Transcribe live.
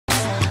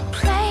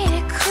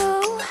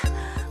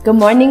Good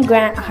morning,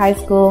 Grant High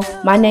School.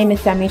 My name is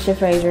Samisha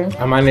Frazier.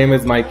 And my name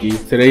is Mikey.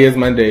 Today is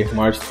Monday,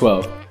 March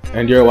 12th,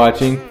 and you're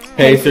watching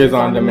Pacers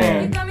on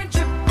Demand.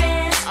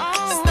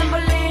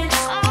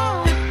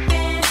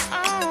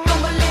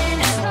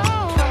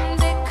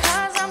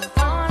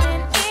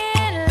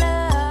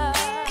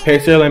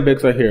 Pacer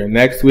Olympics are here.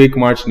 Next week,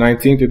 March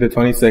 19th through the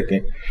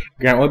 22nd.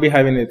 Grant will be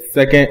having its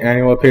second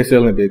annual Pacer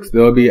Olympics.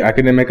 There will be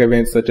academic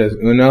events such as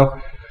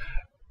Uno,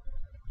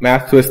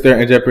 Math Twister,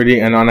 and Jeopardy,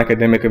 and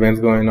non-academic events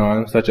going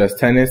on, such as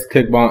tennis,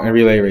 kickball, and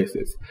relay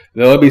races.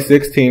 There will be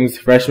 6 teams,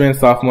 freshmen,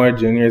 sophomore,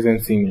 juniors,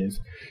 and seniors.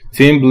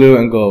 Team Blue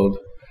and Gold.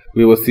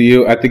 We will see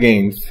you at the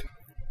games.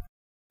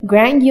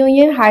 Grant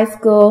Union High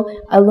School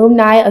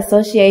Alumni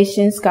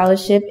Association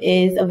Scholarship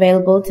is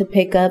available to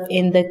pick up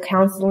in the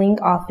counseling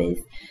office.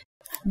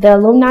 The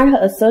Alumni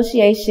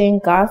Association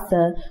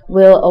GASA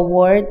will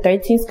award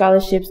 13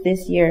 scholarships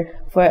this year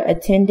for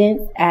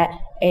attendance at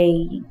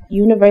a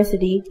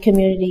university,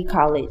 community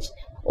college,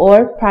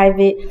 or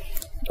private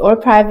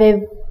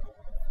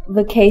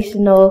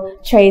vocational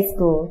trade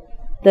school.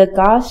 The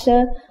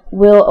GASA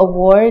will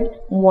award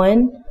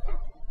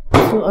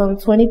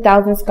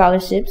 20,000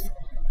 scholarships,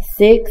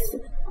 6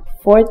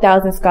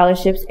 4,000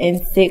 scholarships,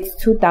 and 6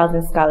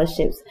 2,000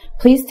 scholarships.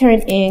 Please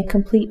turn in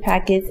complete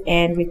packets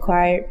and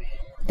required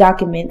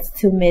documents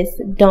to Ms.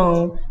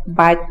 Dong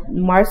by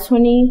March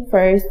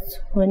 21st,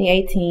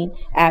 2018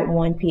 at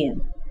 1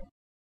 p.m.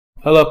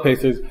 Hello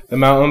Pacers, the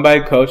mountain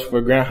bike coach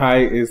for Grant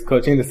High is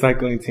coaching the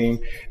cycling team.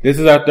 This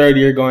is our 3rd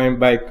year doing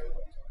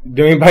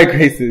bike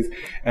races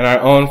and our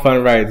own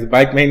fun rides.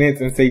 Bike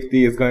maintenance and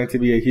safety is going to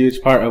be a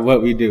huge part of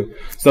what we do.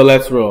 So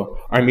let's roll.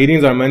 Our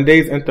meetings are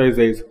Mondays and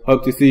Thursdays.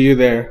 Hope to see you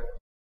there.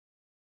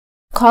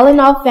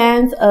 Calling all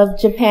fans of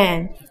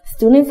Japan.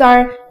 Students,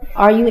 are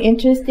you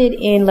interested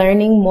in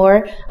learning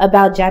more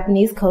about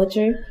Japanese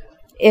culture?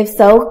 If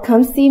so,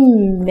 come see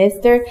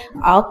Mr.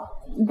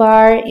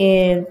 Akbar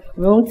in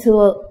room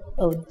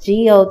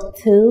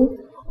 202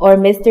 or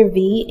Mr.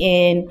 V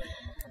in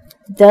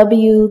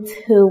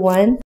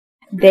W21.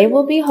 They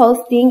will be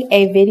hosting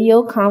a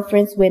video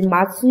conference with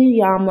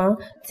Matsuyama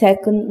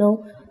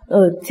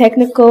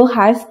Technical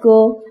High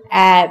School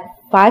at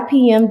 5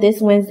 p.m.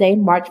 this Wednesday,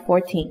 March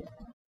 14th.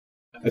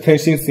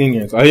 Attention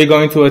seniors, are you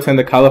going to attend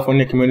the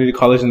California Community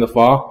College in the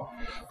fall?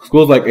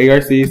 Schools like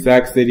ARC,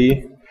 Sac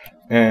City,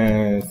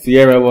 and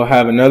Sierra will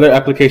have another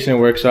application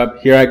workshop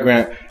here at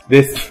Grant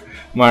this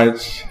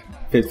March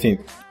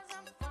 15th.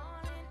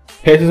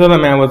 Pacers on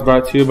Demand was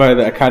brought to you by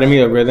the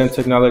Academy of Rhythm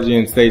Technology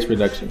and Stage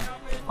Production.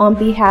 On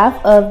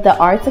behalf of the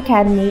Arts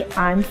Academy,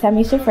 I'm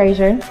Samisha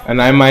Frazier. And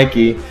I'm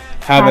Mikey.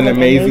 Have an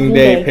amazing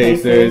day,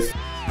 Pacers.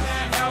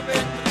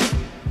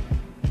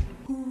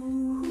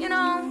 You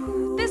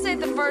know, this ain't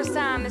the first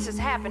time this has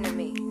happened to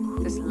me.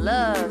 This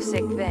love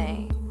sick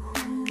thing.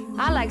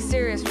 I like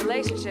serious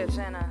relationships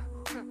and